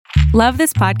Love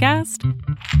this podcast?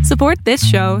 Support this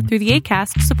show through the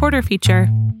Acast supporter feature.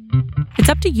 It's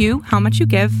up to you how much you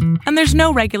give, and there's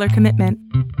no regular commitment.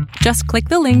 Just click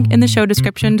the link in the show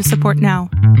description to support now.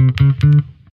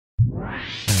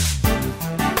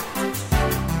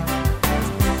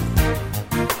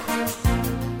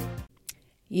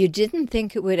 You didn't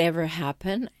think it would ever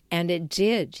happen, and it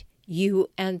did. You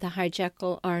and the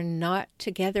hijackal are not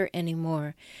together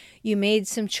anymore. You made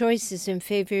some choices in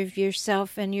favor of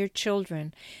yourself and your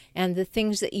children and the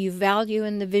things that you value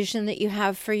and the vision that you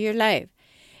have for your life.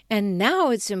 And now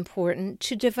it's important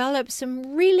to develop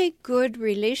some really good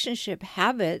relationship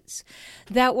habits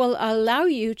that will allow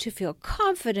you to feel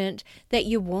confident that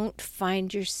you won't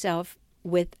find yourself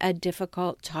with a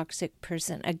difficult, toxic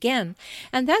person again.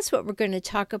 And that's what we're going to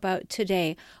talk about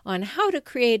today on how to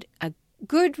create a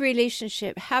good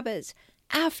relationship habits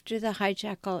after the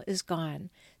hijackal is gone.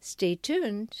 Stay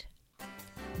tuned.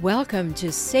 Welcome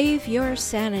to Save Your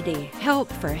Sanity,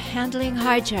 help for handling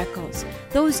hijackals,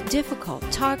 those difficult,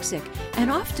 toxic,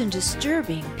 and often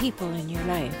disturbing people in your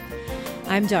life.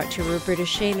 I'm Dr. Roberta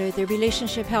Shaler, the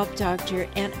Relationship Help Doctor,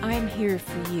 and I'm here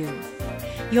for you.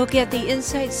 You'll get the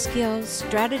insight, skills,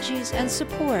 strategies, and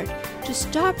support to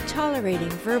stop tolerating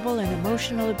verbal and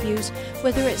emotional abuse,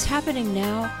 whether it's happening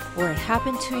now or it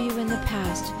happened to you in the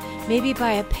past, maybe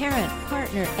by a parent,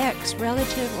 partner, ex,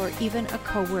 relative, or even a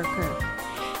coworker.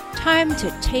 Time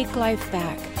to take life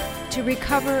back, to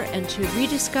recover and to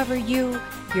rediscover you,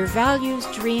 your values,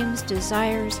 dreams,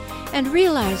 desires, and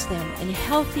realize them in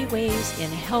healthy ways in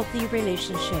healthy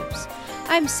relationships.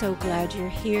 I'm so glad you're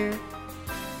here.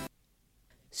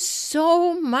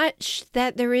 So much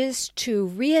that there is to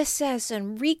reassess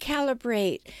and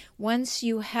recalibrate once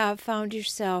you have found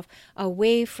yourself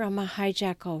away from a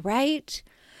hijackal, right?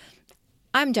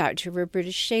 I'm Dr.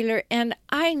 Roberta Shaler, and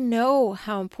I know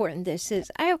how important this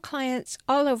is. I have clients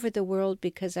all over the world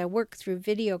because I work through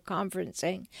video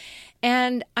conferencing,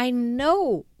 and I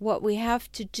know what we have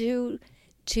to do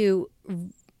to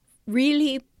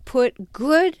really put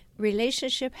good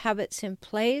relationship habits in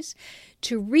place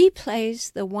to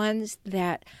replace the ones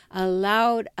that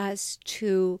allowed us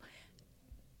to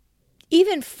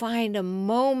even find a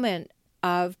moment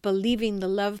of believing the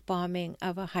love bombing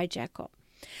of a hijackal.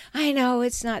 I know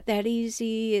it's not that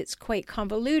easy. It's quite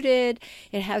convoluted.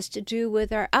 It has to do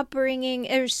with our upbringing.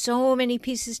 There's so many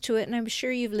pieces to it, and I'm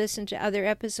sure you've listened to other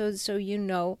episodes, so you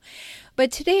know.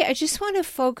 But today, I just want to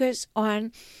focus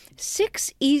on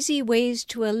 6 easy ways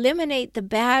to eliminate the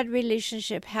bad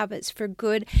relationship habits for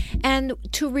good and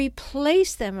to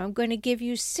replace them. I'm going to give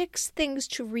you 6 things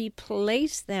to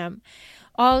replace them,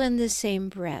 all in the same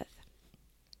breath.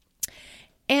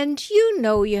 And you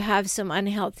know you have some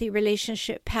unhealthy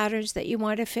relationship patterns that you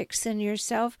want to fix in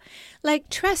yourself, like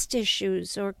trust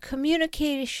issues or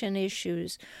communication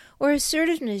issues or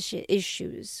assertiveness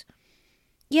issues.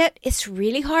 Yet it's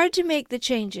really hard to make the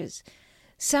changes.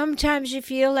 Sometimes you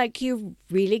feel like you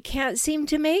really can't seem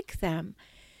to make them.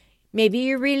 Maybe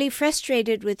you're really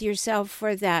frustrated with yourself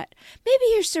for that. Maybe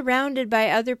you're surrounded by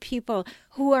other people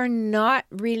who are not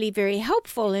really very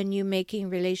helpful in you making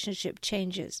relationship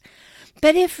changes.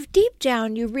 But if deep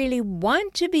down you really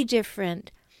want to be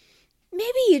different,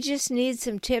 maybe you just need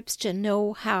some tips to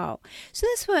know how. So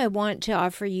that's what I want to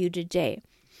offer you today.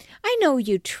 I know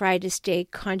you try to stay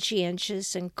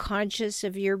conscientious and conscious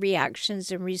of your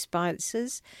reactions and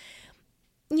responses.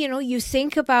 You know, you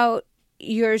think about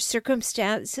your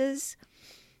circumstances.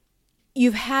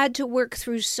 You've had to work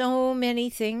through so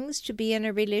many things to be in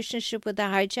a relationship with a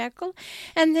hijackal,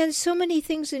 and then so many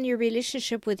things in your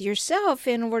relationship with yourself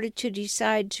in order to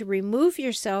decide to remove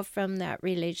yourself from that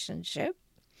relationship.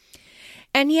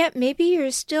 And yet maybe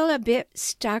you're still a bit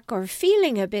stuck or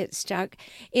feeling a bit stuck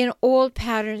in old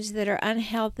patterns that are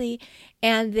unhealthy,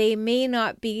 and they may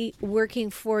not be working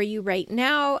for you right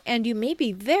now, and you may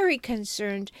be very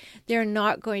concerned they're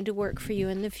not going to work for you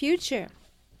in the future.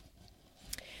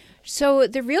 So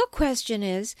the real question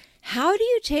is, how do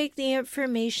you take the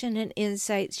information and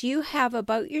insights you have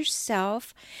about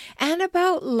yourself and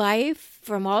about life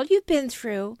from all you've been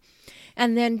through,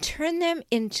 and then turn them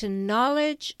into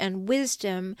knowledge and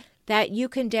wisdom that you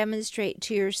can demonstrate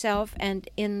to yourself and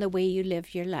in the way you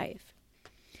live your life?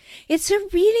 It's a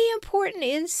really important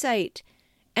insight,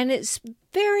 and it's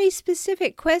very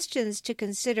specific questions to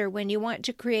consider when you want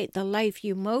to create the life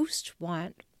you most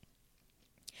want.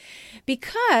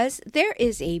 Because there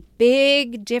is a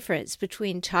big difference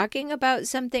between talking about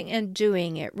something and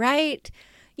doing it, right?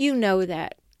 You know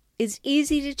that. It's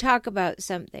easy to talk about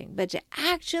something, but to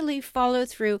actually follow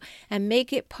through and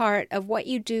make it part of what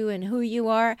you do and who you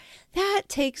are, that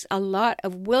takes a lot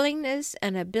of willingness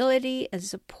and ability and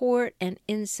support and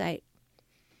insight.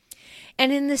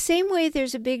 And in the same way,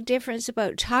 there's a big difference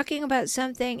about talking about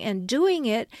something and doing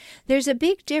it. There's a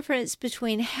big difference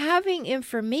between having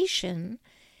information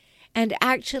and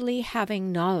actually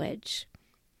having knowledge.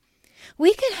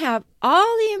 We can have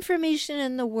all the information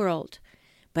in the world,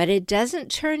 but it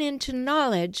doesn't turn into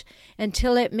knowledge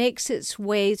until it makes its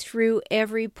way through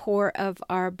every pore of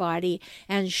our body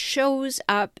and shows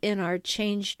up in our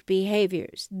changed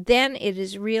behaviors. Then it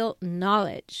is real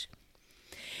knowledge.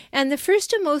 And the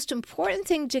first and most important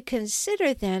thing to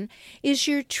consider then is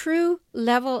your true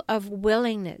level of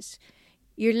willingness.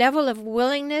 Your level of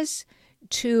willingness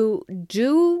to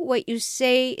do what you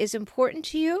say is important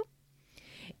to you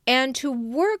and to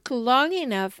work long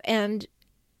enough and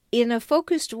in a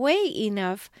focused way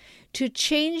enough to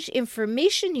change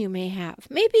information you may have.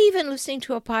 Maybe even listening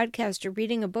to a podcast or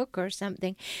reading a book or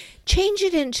something. Change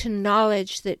it into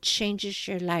knowledge that changes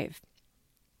your life.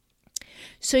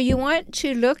 So you want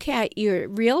to look at your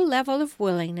real level of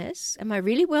willingness. Am I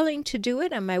really willing to do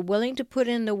it? Am I willing to put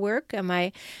in the work? Am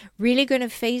I really going to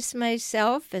face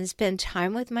myself and spend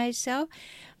time with myself?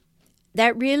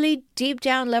 That really deep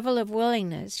down level of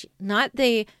willingness, not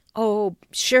the, oh,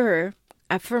 sure,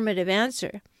 affirmative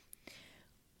answer.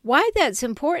 Why that's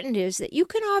important is that you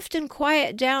can often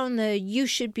quiet down the you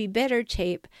should be better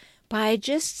tape by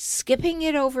just skipping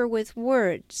it over with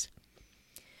words.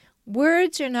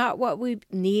 Words are not what we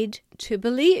need to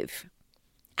believe.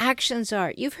 Actions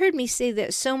are. You've heard me say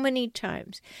that so many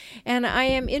times. And I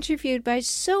am interviewed by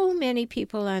so many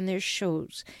people on their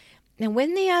shows. And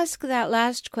when they ask that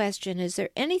last question, is there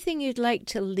anything you'd like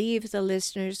to leave the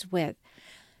listeners with?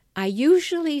 I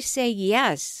usually say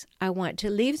yes. I want to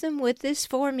leave them with this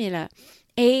formula.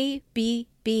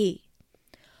 ABB.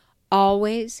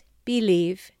 Always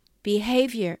believe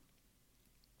behavior.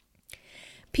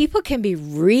 People can be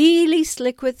really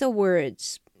slick with the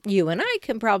words. You and I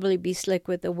can probably be slick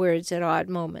with the words at odd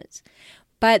moments.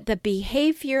 But the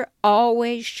behavior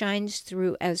always shines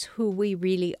through as who we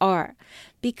really are.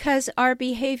 Because our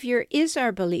behavior is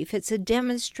our belief. It's a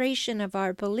demonstration of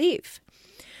our belief.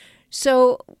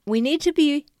 So we need to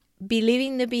be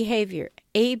believing the behavior.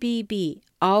 ABB.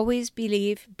 Always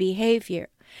believe behavior.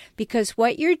 Because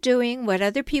what you're doing, what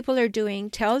other people are doing,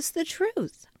 tells the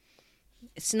truth.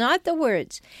 It's not the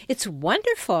words. It's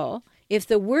wonderful if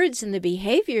the words and the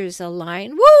behaviors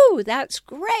align. Woo, that's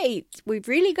great. We've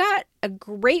really got a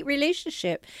great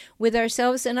relationship with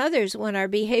ourselves and others when our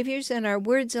behaviors and our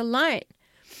words align.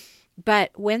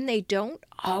 But when they don't,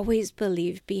 always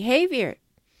believe behavior.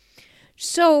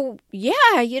 So,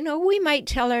 yeah, we might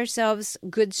tell ourselves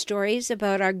good stories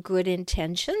about our good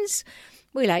intentions.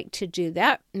 We like to do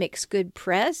that. Makes good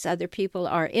press. Other people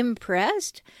are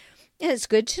impressed. It's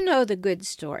good to know the good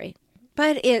story,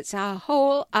 but it's a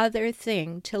whole other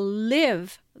thing to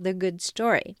live the good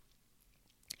story.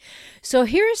 So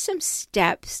here are some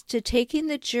steps to taking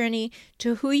the journey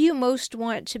to who you most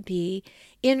want to be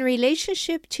in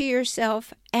relationship to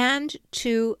yourself and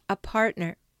to a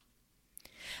partner.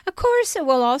 Of course, it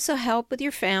will also help with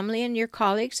your family and your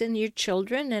colleagues and your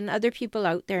children and other people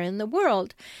out there in the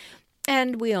world.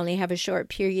 And we only have a short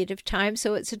period of time,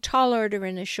 so it's a tall order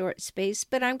in a short space.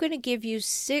 But I'm going to give you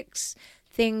 6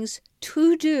 things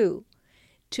to do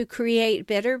to create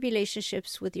better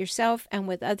relationships with yourself and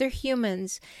with other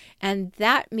humans. And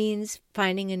that means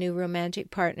finding a new romantic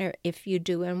partner if you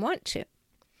do and want to.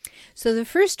 So the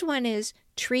first one is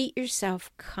treat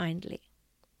yourself kindly.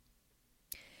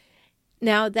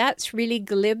 Now, that's really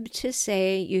glib to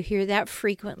say. You hear that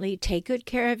frequently. Take good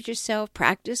care of yourself,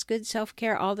 practice good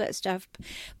self-care, all that stuff.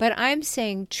 But I'm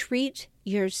saying treat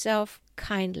yourself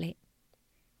kindly.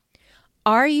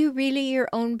 Are you really your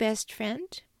own best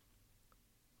friend?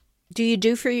 Do you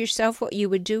do for yourself what you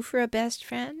would do for a best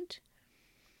friend?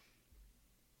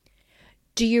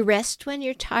 Do you rest when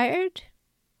you're tired?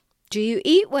 Do you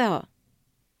eat well?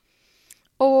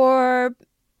 Or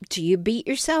do you beat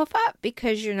yourself up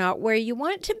because you're not where you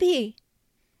want to be?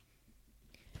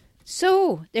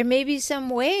 So there may be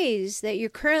some ways that you're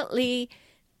currently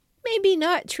maybe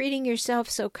not treating yourself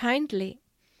so kindly.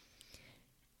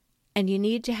 And you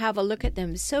need to have a look at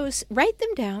them. So write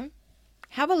them down,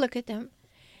 have a look at them,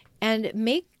 and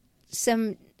make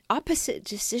some opposite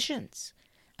decisions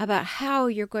about how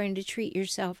you're going to treat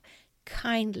yourself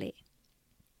kindly.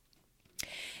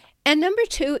 And number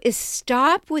 2 is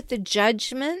stop with the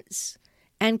judgments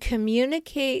and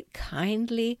communicate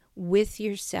kindly with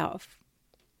yourself.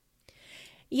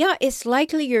 Yeah, it's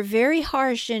likely you're very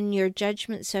harsh in your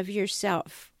judgments of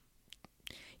yourself.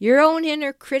 Your own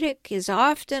inner critic is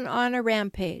often on a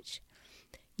rampage.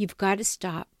 You've got to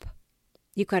stop.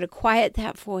 You've got to quiet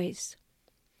that voice.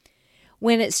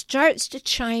 When it starts to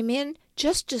chime in,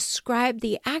 just describe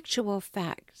the actual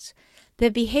facts, the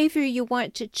behavior you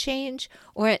want to change,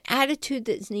 or an attitude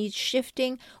that needs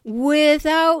shifting,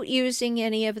 without using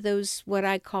any of those what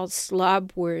I call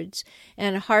slob words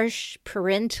and harsh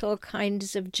parental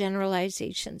kinds of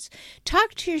generalizations.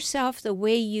 Talk to yourself the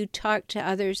way you talk to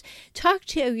others. Talk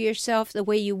to yourself the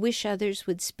way you wish others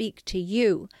would speak to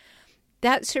you.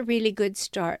 That's a really good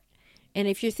start. And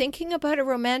if you're thinking about a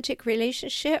romantic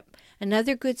relationship,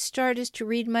 another good start is to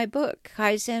read my book,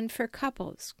 Kaizen for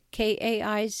Couples,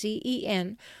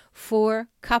 Kaizen, for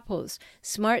Couples,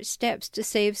 Smart Steps to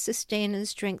Save, Sustain, and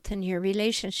Strengthen Your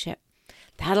Relationship.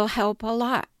 That'll help a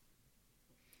lot.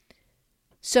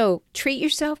 So treat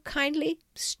yourself kindly,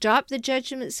 stop the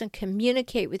judgments, and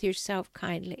communicate with yourself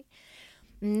kindly.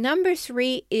 Number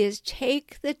 3 is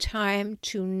take the time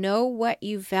to know what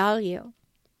you value.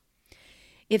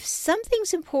 If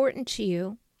something's important to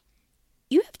you,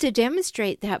 you have to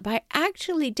demonstrate that by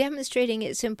actually demonstrating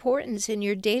its importance in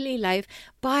your daily life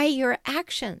by your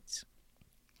actions.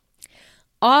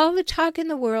 All the talk in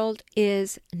the world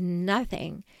is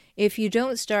nothing if you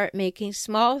don't start making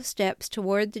small steps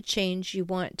toward the change you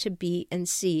want to be and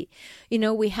see. You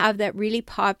know, we have that really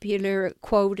popular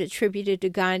quote attributed to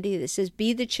Gandhi that says,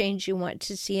 be the change you want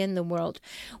to see in the world.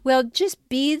 Well, just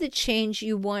be the change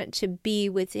you want to be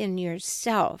within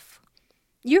yourself.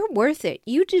 You're worth it.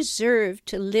 You deserve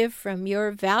to live from your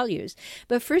values.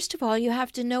 But first of all, you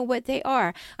have to know what they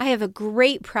are. I have a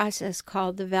great process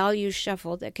called the Value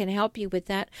Shuffle that can help you with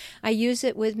that. I use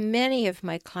it with many of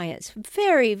my clients.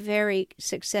 Very, very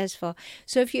successful.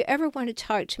 So if you ever want to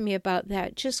talk to me about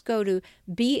that, just go to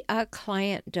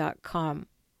beaclient.com.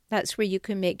 That's where you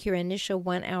can make your initial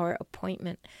 1-hour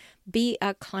appointment.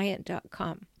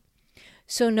 Beaclient.com.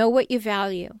 So know what you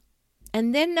value.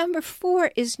 And then number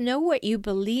 4 is know what you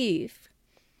believe.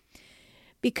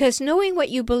 Because knowing what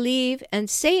you believe and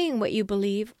saying what you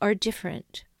believe are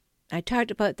different. I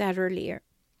talked about that earlier.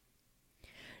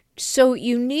 So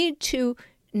you need to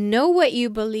know what you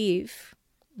believe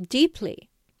deeply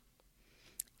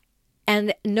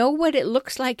and know what it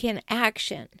looks like in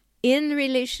action, in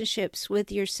relationships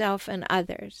with yourself and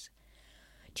others.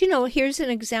 Do you know, here's an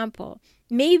example.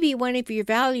 Maybe one of your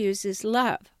values is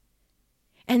love.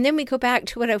 And then we go back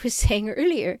to what I was saying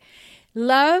earlier.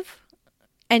 Love,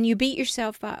 and you beat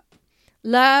yourself up.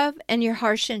 Love, and you're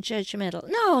harsh and judgmental.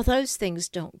 No, those things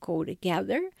don't go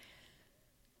together.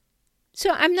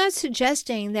 So I'm not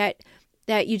suggesting that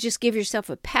you just give yourself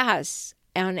a pass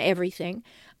on everything.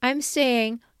 I'm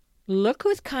saying look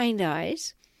with kind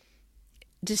eyes,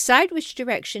 decide which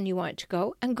direction you want to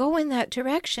go, and go in that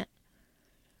direction.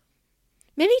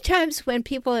 Many times when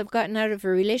people have gotten out of a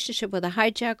relationship with a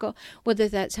hijackal, whether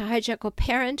that's a hijackal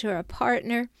parent or a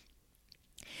partner,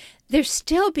 they're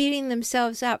still beating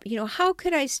themselves up. You know, how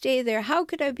could I stay there? How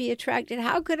could I be attracted?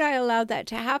 How could I allow that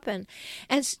to happen?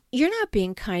 And you're not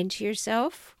being kind to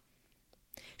yourself.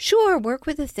 Sure, work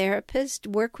with a therapist,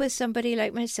 work with somebody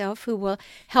like myself who will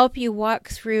help you walk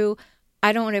through,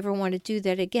 I don't ever want to do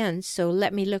that again, so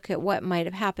let me look at what might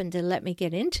have happened and let me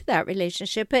get into that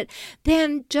relationship. But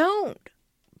then don't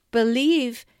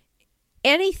believe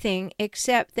anything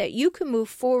except that you can move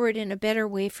forward in a better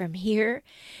way from here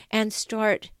and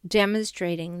start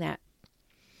demonstrating that.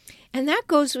 And that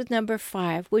goes with number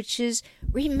 5, which is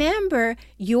remember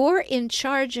you're in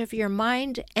charge of your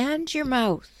mind and your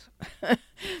mouth.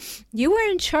 You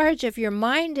are in charge of your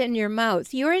mind and your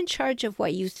mouth. You're in charge of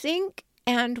what you think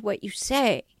and what you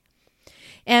say.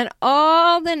 And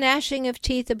all the gnashing of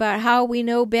teeth about how we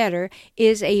know better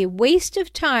is a waste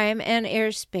of time and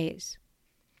airspace.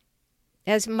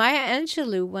 As Maya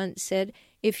Angelou once said,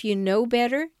 if you know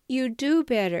better, you do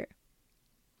better.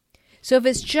 So if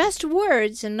it's just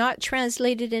words and not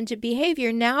translated into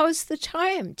behavior, now is the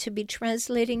time to be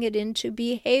translating it into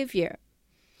behavior.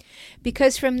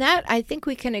 Because from that, I think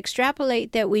we can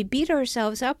extrapolate that we beat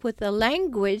ourselves up with the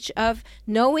language of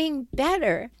knowing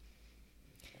better.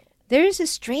 There's a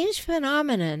strange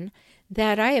phenomenon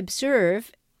that I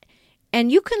observe,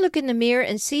 and you can look in the mirror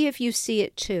and see if you see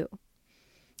it too.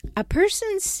 A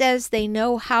person says they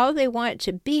know how they want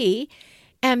to be,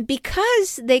 and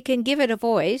because they can give it a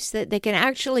voice, that they can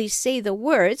actually say the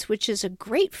words, which is a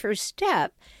great first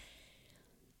step,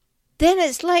 then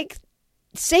it's like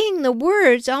saying the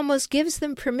words almost gives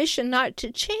them permission not to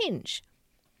change.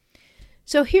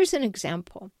 So here's an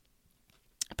example.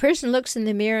 A person looks in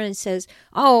the mirror and says,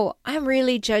 oh, I'm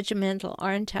really judgmental,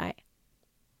 aren't I?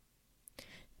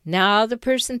 Now the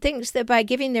person thinks that by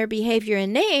giving their behavior a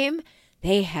name,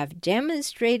 they have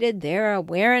demonstrated their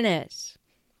awareness.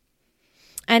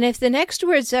 And if the next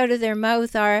words out of their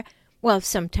mouth are, well,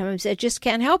 sometimes I just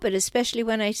can't help it, especially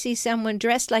when I see someone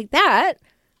dressed like that,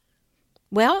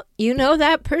 well, you know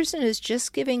that person is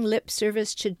just giving lip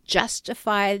service to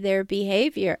justify their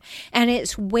behavior. And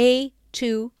it's way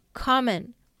too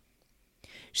common.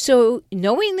 So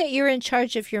knowing that you're in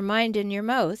charge of your mind and your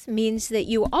mouth means that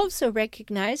you also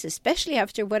recognize, especially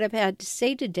after what I've had to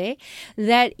say today,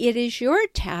 that it is your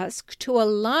task to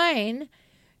align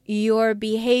your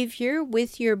behavior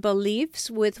with your beliefs,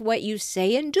 with what you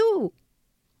say and do.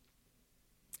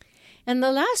 And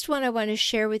the last one I want to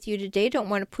share with you today, don't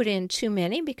want to put in too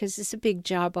many because it's a big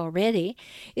job already,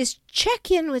 is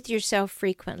check in with yourself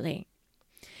frequently.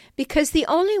 Because the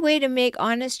only way to make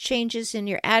honest changes in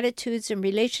your attitudes and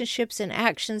relationships and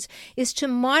actions is to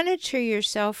monitor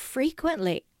yourself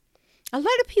frequently. A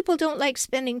lot of people don't like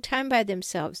spending time by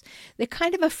themselves. They're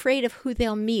kind of afraid of who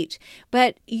they'll meet.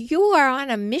 But you are on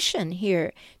a mission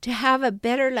here to have a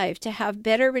better life, to have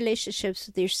better relationships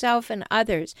with yourself and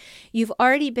others. You've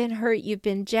already been hurt. You've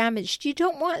been damaged. You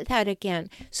don't want that again.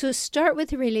 So start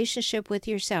with a relationship with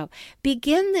yourself.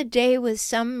 Begin the day with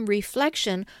some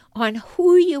reflection on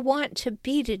who you want to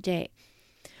be today.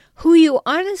 Who you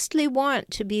honestly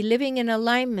want to be living in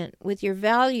alignment with your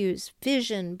values,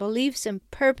 vision, beliefs, and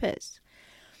purpose.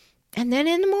 And then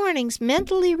in the mornings,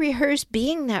 mentally rehearse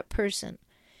being that person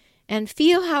and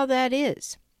feel how that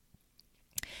is.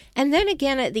 And then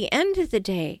again at the end of the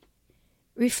day,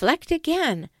 reflect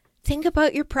again. Think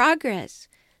about your progress.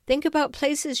 Think about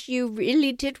places you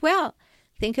really did well.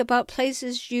 Think about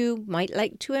places you might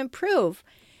like to improve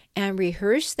and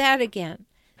rehearse that again.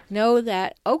 Know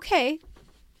that, okay,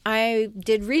 I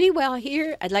did really well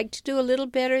here. I'd like to do a little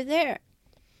better there.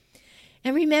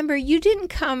 And remember, you didn't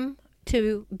come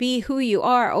to be who you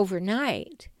are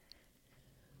overnight.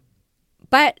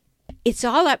 But it's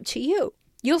all up to you.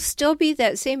 You'll still be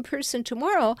that same person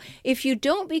tomorrow if you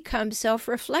don't become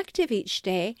self-reflective each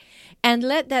day and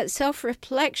let that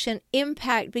self-reflection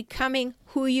impact becoming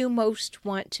who you most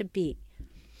want to be.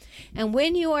 And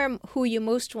when you are who you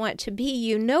most want to be,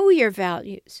 you know your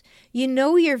values. You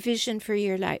know your vision for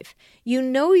your life. You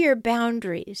know your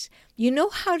boundaries. You know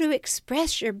how to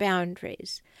express your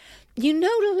boundaries. You know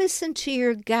to listen to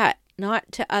your gut,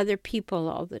 not to other people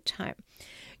all the time.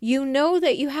 You know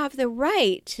that you have the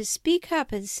right to speak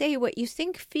up and say what you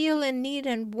think, feel, and need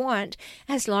and want,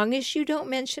 as long as you don't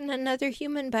mention another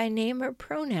human by name or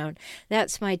pronoun.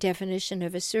 That's my definition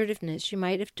of assertiveness. You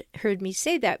might have heard me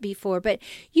say that before, but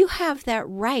you have that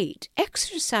right.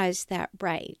 Exercise that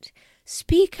right.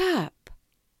 Speak up.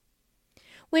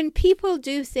 When people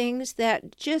do things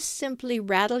that just simply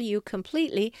rattle you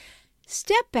completely,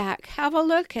 step back, have a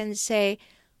look, and say,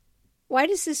 why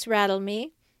does this rattle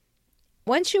me?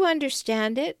 Once you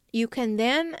understand it, you can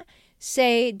then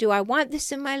say, do I want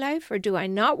this in my life or do I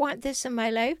not want this in my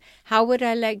life? How would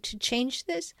I like to change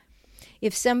this?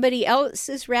 If somebody else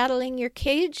is rattling your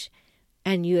cage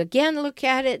and you again look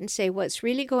at it and say, what's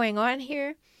really going on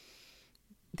here?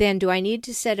 Then do I need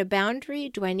to set a boundary?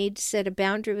 Do I need to set a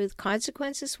boundary with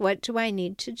consequences? What do I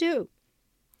need to do?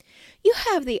 You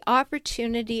have the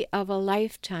opportunity of a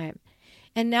lifetime.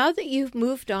 And now that you've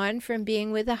moved on from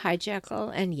being with a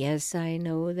hijackal, and yes, I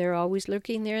know they're always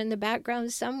lurking there in the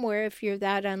background somewhere if you're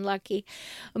that unlucky,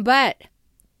 but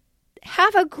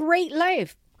have a great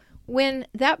life. When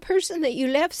that person that you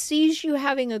left sees you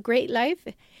having a great life,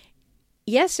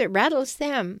 yes, it rattles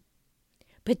them,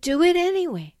 but do it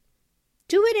anyway.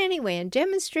 Do it anyway and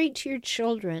demonstrate to your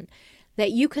children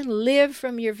that you can live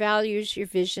from your values, your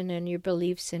vision, and your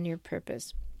beliefs and your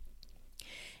purpose.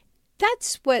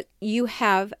 That's what you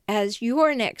have as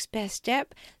your next best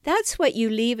step. That's what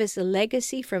you leave as a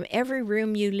legacy from every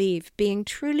room you leave, being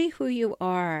truly who you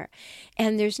are.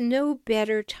 And there's no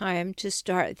better time to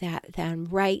start that than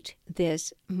right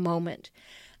this moment.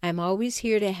 I'm always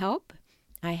here to help.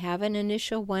 I have an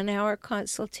initial 1-hour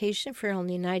consultation for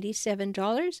only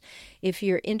 $97. If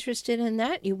you're interested in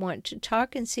that, you want to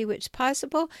talk and see what's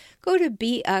possible, go to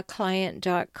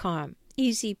beaclient.com.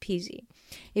 Easy peasy.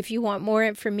 If you want more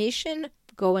information,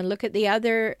 go and look at the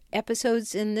other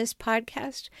episodes in this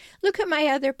podcast. Look at my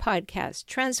other podcast,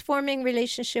 Transforming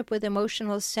Relationship with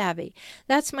Emotional Savvy.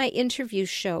 That's my interview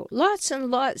show. Lots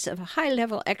and lots of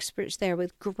high-level experts there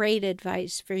with great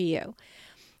advice for you.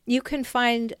 You can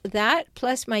find that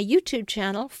plus my YouTube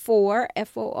channel for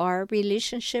FOR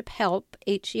Relationship Help,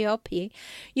 HELP.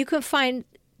 You can find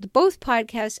both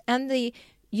podcasts and the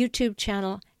YouTube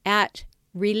channel at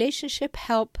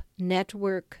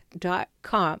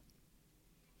relationshiphelpnetwork.com.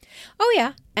 Oh,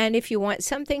 yeah. And if you want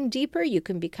something deeper, you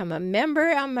can become a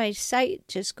member on my site.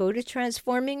 Just go to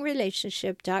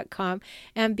transformingrelationship.com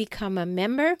and become a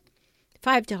member.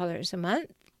 $5 a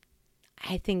month.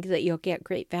 I think that you'll get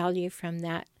great value from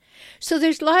that. So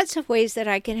there's lots of ways that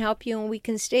I can help you, and we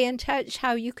can stay in touch,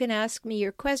 how you can ask me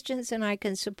your questions and I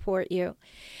can support you.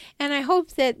 And I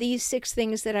hope that these 6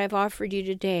 things that I've offered you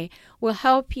today will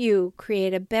help you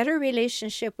create a better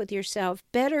relationship with yourself,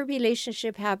 better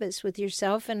relationship habits with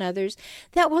yourself and others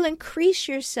that will increase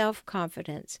your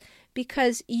self-confidence,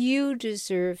 because you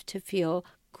deserve to feel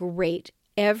great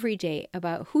every day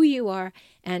about who you are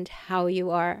and how you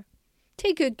are.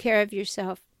 Take good care of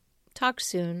yourself. Talk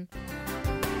soon.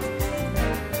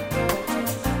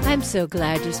 I'm so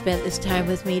glad you spent this time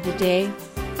with me today.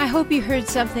 I hope you heard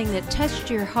something that touched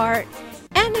your heart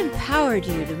and empowered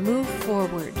you to move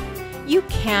forward. You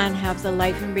can have the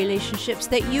life and relationships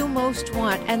that you most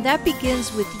want, and that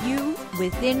begins with you,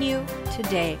 within you,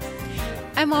 today.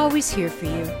 I'm always here for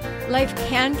you. Life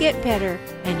can get better,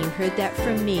 and you heard that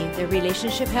from me, the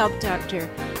Relationship Help Doctor.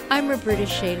 I'm Roberta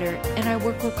Shaler, and I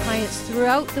work with clients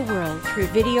throughout the world through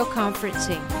video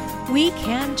conferencing. We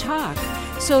can talk.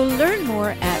 So learn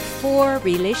more at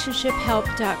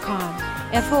forrelationshiphelp.com,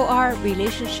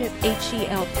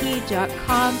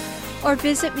 forrelationshiphelp.com, or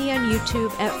visit me on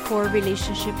YouTube at For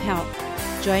Relationship Help.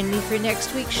 Join me for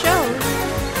next week's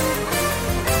show.